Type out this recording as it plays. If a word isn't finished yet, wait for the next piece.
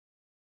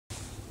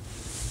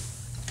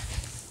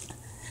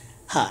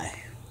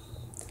Hi,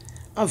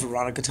 I'm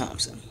Veronica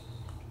Thompson,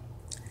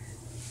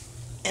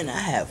 and I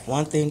have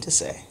one thing to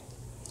say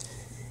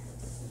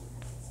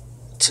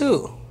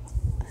to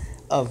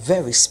a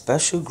very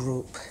special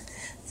group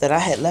that I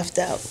had left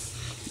out,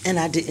 and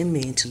I didn't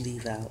mean to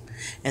leave out,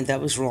 and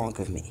that was wrong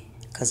of me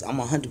because I'm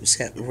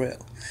 100%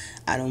 real.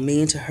 I don't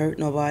mean to hurt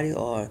nobody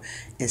or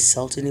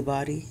insult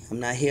anybody. I'm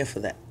not here for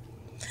that.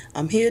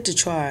 I'm here to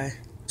try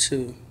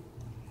to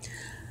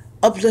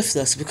uplift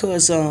us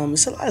because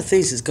it's a lot of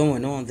things that's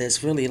going on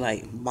that's really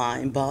like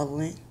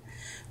mind-boggling.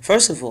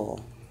 First of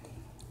all,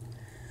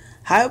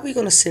 how are we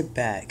going to sit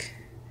back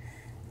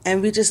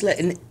and we just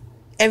letting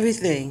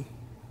everything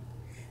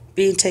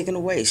being taken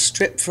away,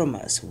 stripped from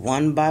us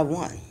one by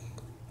one?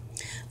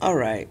 All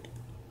right,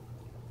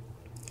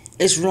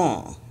 it's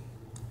wrong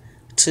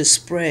to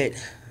spread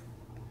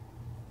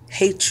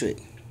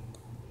hatred.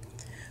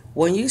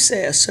 When you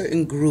say a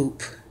certain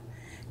group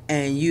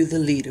and you the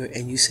leader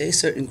and you say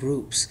certain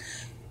groups,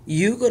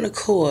 you're going to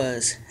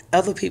cause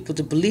other people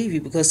to believe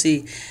you because,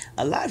 see,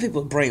 a lot of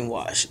people are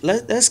brainwashed.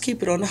 Let's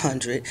keep it on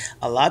 100.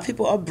 A lot of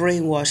people are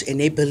brainwashed and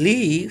they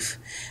believe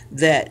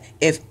that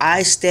if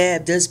I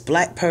stab this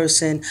black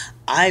person,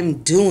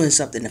 I'm doing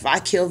something. If I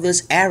kill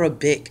this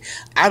Arabic,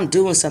 I'm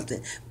doing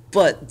something.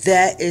 But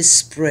that is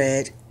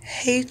spread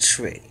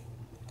hatred.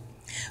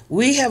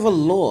 We have a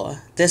law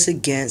that's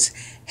against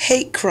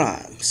hate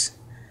crimes.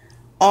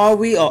 Are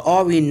we or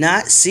are we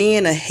not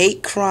seeing a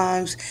hate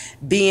crimes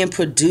being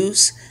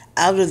produced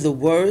out of the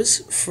words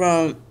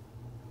from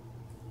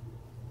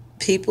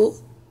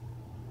people?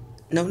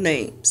 No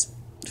names,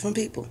 from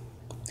people.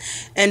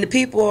 And the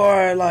people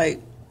are like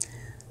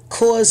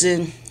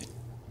causing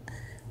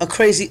a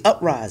crazy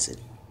uprising,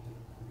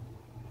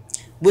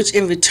 which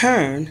in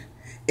return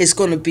is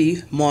going to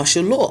be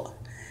martial law.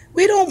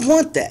 We don't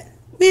want that.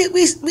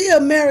 We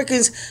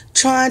Americans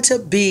trying to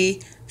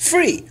be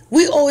free.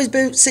 We always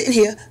been sitting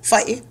here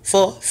fighting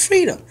for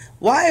freedom.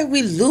 Why are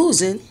we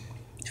losing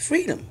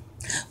freedom?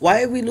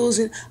 Why are we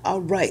losing our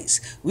rights?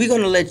 We're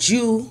going to let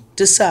you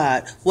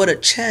decide what a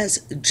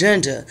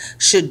transgender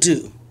should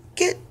do.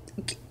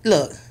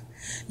 Look,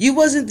 you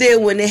wasn't there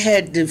when they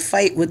had to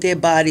fight with their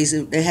bodies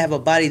and they have a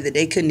body that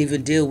they couldn't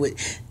even deal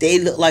with. They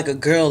look like a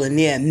girl and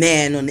they're a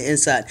man on the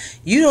inside.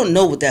 You don't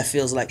know what that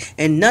feels like.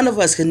 And none of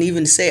us can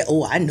even say,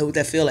 oh, I know what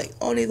that feels like.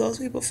 Only those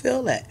people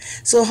feel that.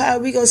 So how are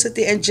we going to sit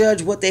there and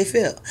judge what they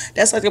feel?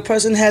 That's like a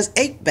person has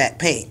ache back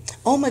pain.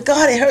 Oh my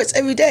God, it hurts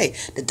every day.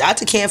 The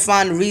doctor can't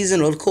find the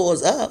reason or the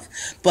cause of,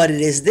 but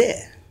it is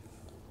there.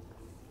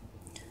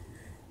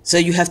 So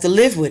you have to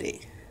live with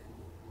it.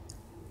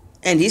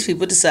 And these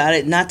people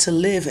decided not to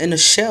live in a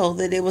shell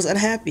that they was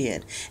unhappy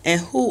in.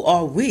 And who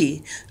are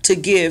we to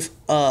give,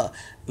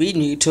 we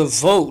need to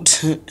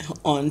vote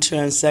on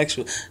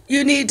transsexual.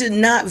 You need to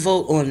not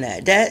vote on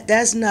that.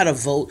 That's not a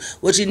vote.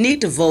 What you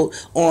need to vote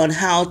on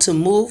how to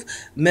move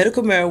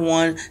medical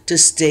marijuana to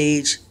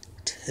stage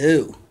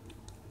 2.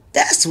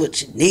 That's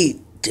what you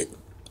need to do.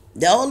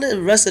 All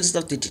the rest of the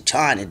stuff that you're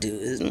trying to do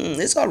is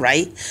it's all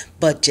right,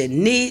 but you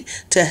need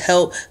to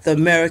help the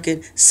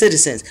American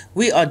citizens.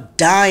 We are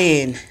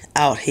dying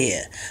out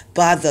here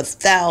by the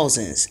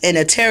thousands, and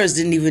the terrorists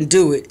didn't even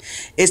do it.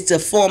 It's the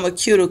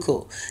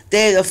pharmaceutical.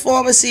 The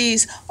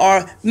pharmacies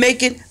are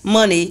making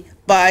money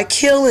by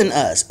killing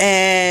us,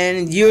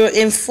 and you're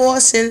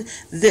enforcing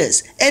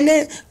this. And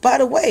then, by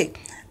the way,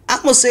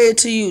 I'm gonna say it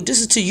to you.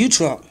 This is to you,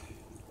 Trump.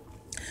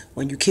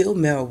 When you kill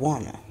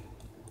marijuana,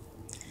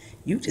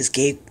 you just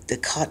gave the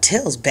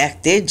cartels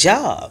back their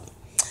job.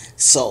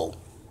 So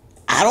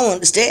I don't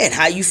understand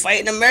how you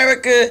fight in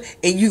America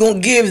and you gonna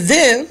give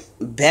them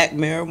back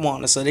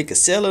marijuana so they can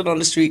sell it on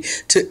the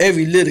street to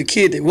every little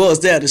kid that walks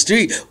down the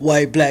street,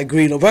 white, black,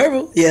 green, or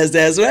purple. Yes,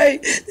 that's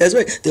right. That's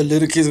right. The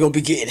little kids gonna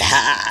be getting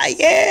high,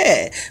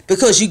 yeah,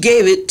 because you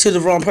gave it to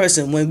the wrong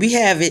person. When we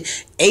have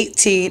it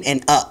 18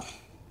 and up,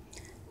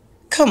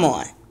 come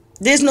on.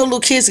 There's no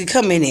little kids can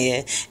come in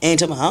here and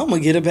tell me, I'm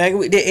gonna get it back.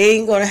 That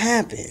ain't gonna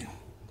happen.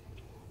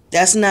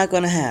 That's not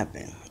going to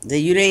happen.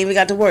 You ain't even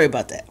got to worry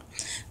about that.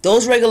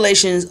 Those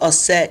regulations are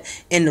set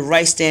in the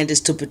right standards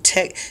to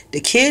protect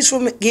the kids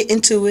from getting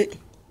into it,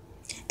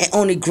 and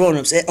only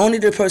grown-ups, and only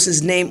the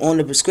person's name on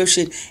the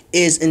prescription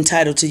is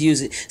entitled to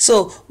use it.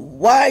 So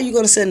why are you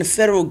going to send the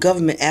federal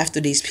government after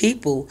these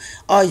people?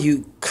 Are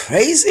you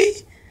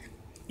crazy?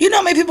 You know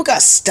how many people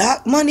got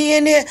stock money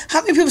in there? How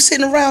many people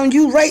sitting around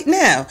you right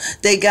now?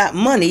 They got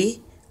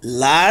money, a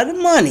lot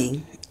of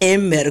money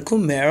in medical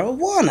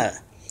marijuana.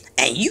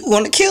 And you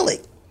want to kill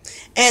it.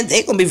 And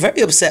they're going to be very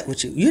upset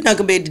with you. You're not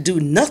going to be able to do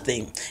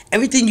nothing.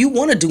 Everything you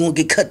want to do will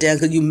get cut down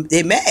because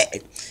they're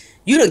mad.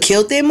 You done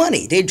killed their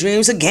money. Their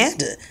dreams of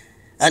gander.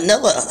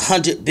 Another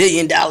 $100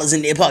 billion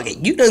in their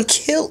pocket. You done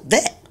killed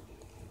that.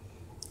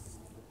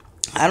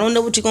 I don't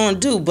know what you're going to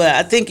do, but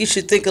I think you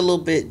should think a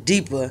little bit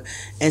deeper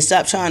and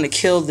stop trying to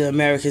kill the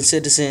American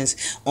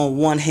citizens on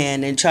one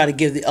hand and try to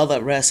give the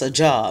other rest a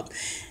job.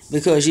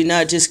 because you're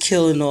not just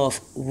killing off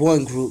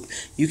one group,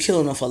 you're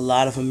killing off a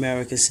lot of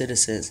American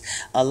citizens.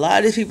 A lot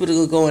of these people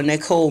that go in their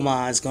coal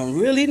mines going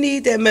to really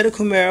need that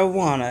medical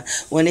marijuana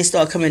when they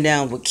start coming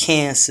down with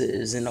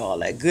cancers and all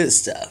that good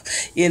stuff.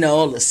 You know,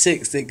 all the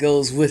sickness that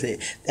goes with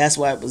it. That's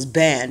why it was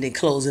banned and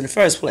closed in the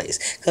first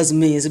place, because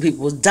millions of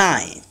people was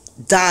dying.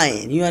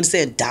 You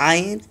understand?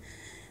 Dying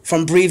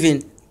from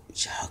breathing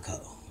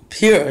charcoal,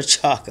 pure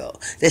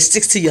charcoal that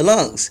sticks to your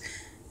lungs.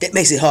 That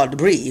makes it hard to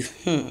breathe.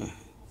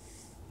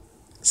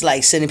 It's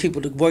like sending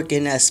people to work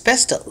in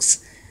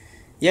asbestos.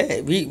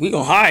 Yeah, we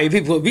gonna hire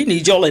people. We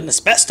need y'all in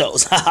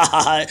asbestos.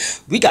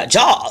 We got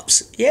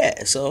jobs.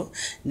 Yeah, so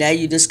now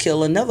you just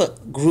kill another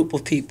group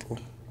of people,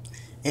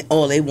 and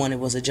all they wanted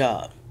was a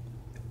job.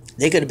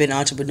 They could have been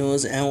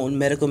entrepreneurs and owned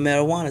medical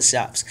marijuana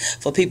shops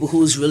for people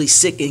who's really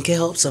sick and can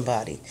help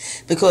somebody.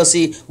 Because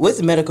see,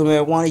 with medical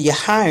marijuana, you're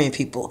hiring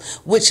people,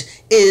 which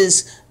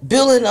is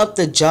building up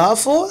the job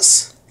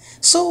force.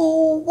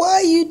 So why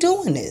are you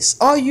doing this?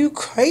 Are you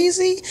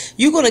crazy?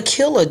 You're going to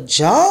kill a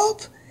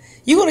job?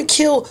 You're going to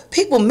kill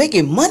people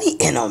making money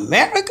in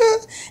America?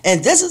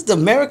 And this is the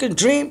American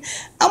dream?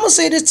 I'm going to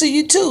say this to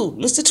you too,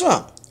 Mr.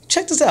 Trump.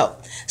 Check this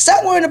out.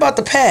 Stop worrying about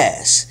the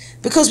past,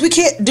 because we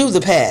can't do the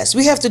past.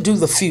 We have to do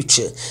the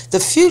future. The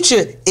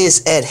future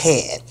is at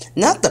hand,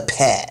 not the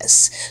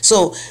past.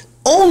 So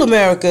old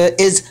America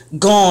is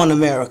gone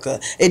America.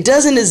 It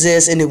doesn't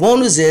exist, and it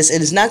won't exist,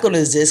 and it's not going to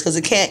exist because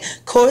it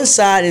can't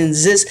coincide and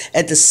exist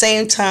at the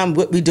same time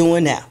what we're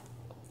doing now.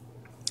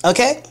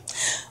 Okay?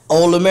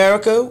 Old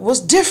America was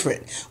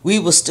different. We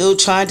were still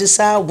trying to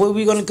decide where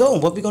we're going to go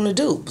and what we're going to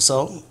do.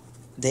 So,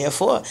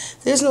 therefore,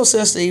 there's no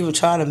sense to even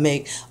trying to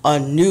make a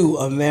new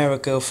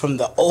America from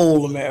the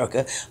old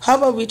America. How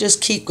about we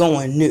just keep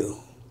going new?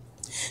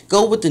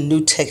 Go with the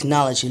new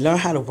technology. Learn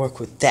how to work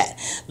with that.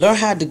 Learn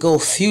how to go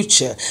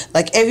future.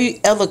 Like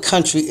every other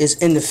country is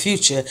in the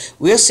future.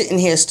 We're sitting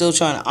here still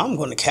trying to, I'm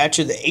going to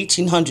capture the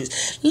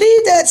 1800s.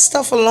 Leave that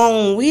stuff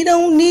alone. We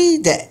don't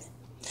need that.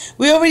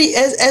 We already,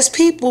 as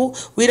people,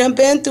 we done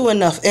been through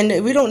enough,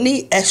 and we don't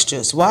need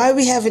extras. Why are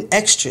we having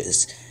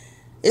extras?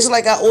 It's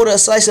like I order a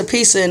slice of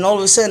pizza and all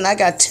of a sudden I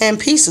got 10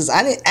 pieces.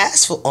 I didn't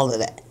ask for all of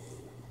that.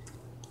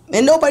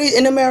 And nobody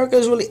in America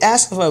is really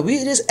asking for it.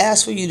 We just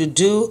ask for you to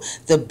do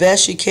the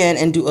best you can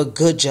and do a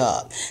good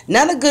job.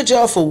 Not a good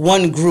job for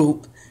one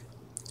group,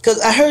 because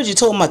I heard you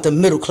talking about the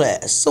middle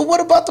class. So what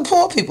about the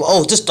poor people?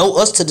 Oh, just throw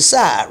us to the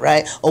side,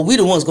 right? Or we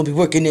the ones going to be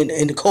working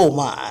in the coal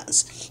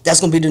mines. That's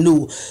going to be the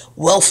new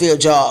welfare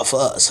job for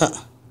us, huh?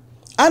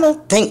 I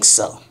don't think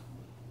so.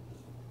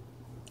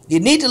 You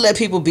need to let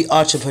people be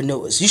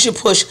entrepreneurs. You should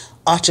push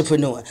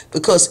entrepreneur,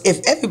 because if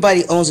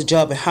everybody owns a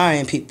job and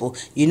hiring people,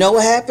 you know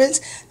what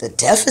happens? The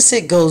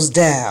deficit goes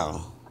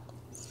down.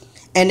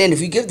 And then if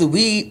you give the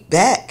weed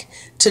back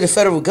to the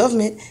federal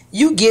government,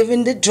 you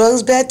giving the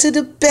drugs back to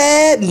the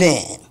bad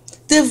men.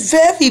 The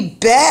very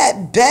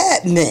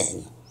bad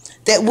men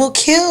that will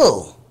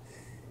kill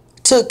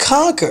to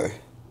conquer.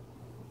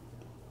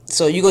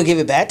 So you're going to give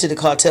it back to the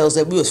cartels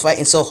that we was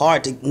fighting so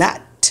hard to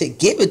not to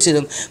give it to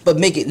them, but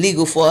make it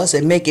legal for us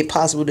and make it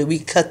possible that we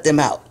cut them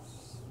out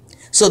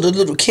so the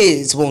little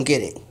kids won't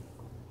get it.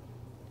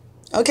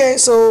 Okay,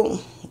 so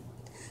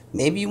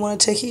maybe you want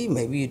to take heed,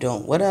 maybe you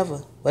don't.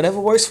 Whatever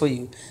works for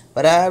you.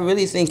 But I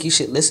really think you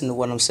should listen to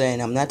what I'm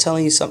saying. I'm not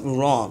telling you something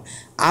wrong.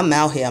 I'm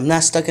out here. I'm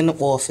not stuck in the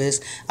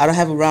office. I don't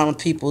have around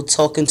people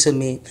talking to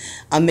me.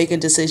 I'm making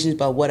decisions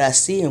by what I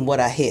see and what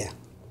I hear.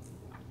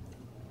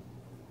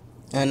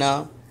 You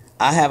know,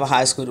 I have a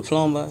high school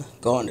diploma,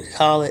 going to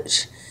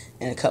college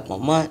in a couple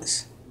of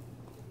months.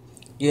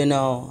 You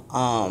know,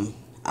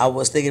 I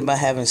was thinking about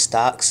having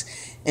stocks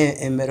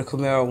in medical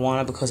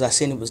marijuana because I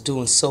seen it was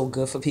doing so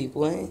good for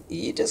people. And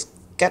you just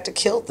got to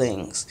kill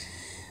things.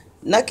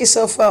 Knock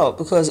yourself out,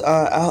 because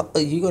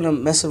you're going to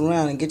mess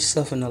around and get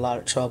yourself in a lot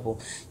of trouble.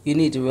 You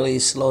need to really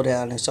slow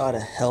down and try to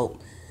help,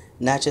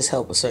 not just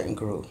help a certain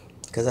group.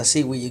 Because I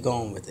see where you're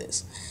going with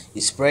this.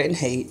 You're spreading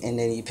hate, and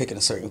then you're picking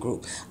a certain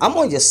group. I'm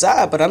on your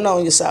side, but I'm not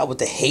on your side with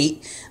the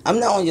hate. I'm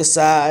not on your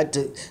side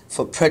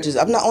for prejudice.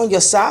 I'm not on your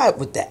side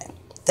with that.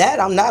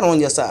 I'm not on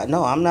your side.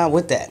 No, I'm not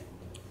with that.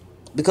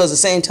 Because at the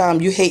same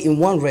time you hating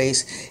one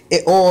race,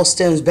 it all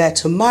stems back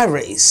to my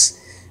race.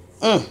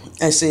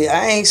 And see,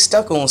 I ain't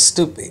stuck on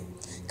stupid.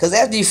 Because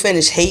after you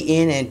finish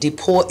hating and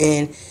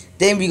deporting,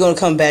 then we're going to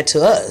come back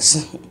to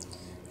us.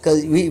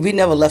 Because we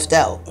never left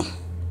out.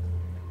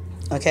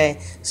 Okay?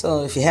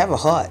 So if you have a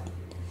heart,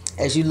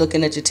 as you're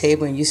looking at your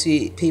table and you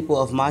see people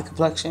of my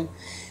complexion,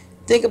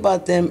 think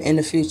about them in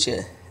the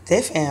future.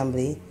 Their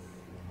family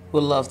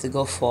would love to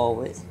go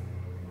forward.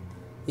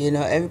 You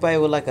know, everybody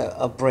would like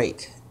a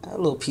break, a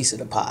little piece of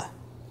the pie.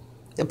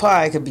 The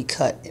pie could be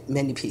cut in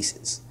many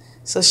pieces.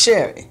 So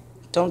share it.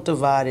 Don't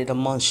divide it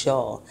amongst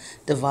y'all.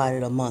 Divide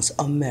it amongst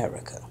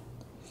America.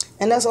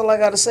 And that's all I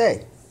got to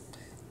say.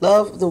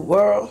 Love the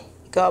world.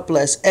 God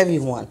bless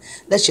everyone.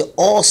 Let you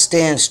all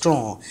stand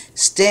strong.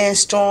 Stand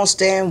strong,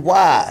 stand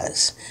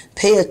wise.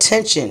 Pay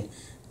attention.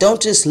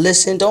 Don't just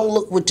listen. Don't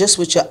look just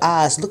with your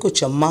eyes. Look with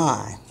your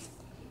mind.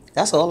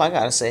 That's all I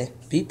got to say.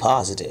 Be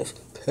positive.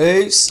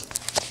 Peace.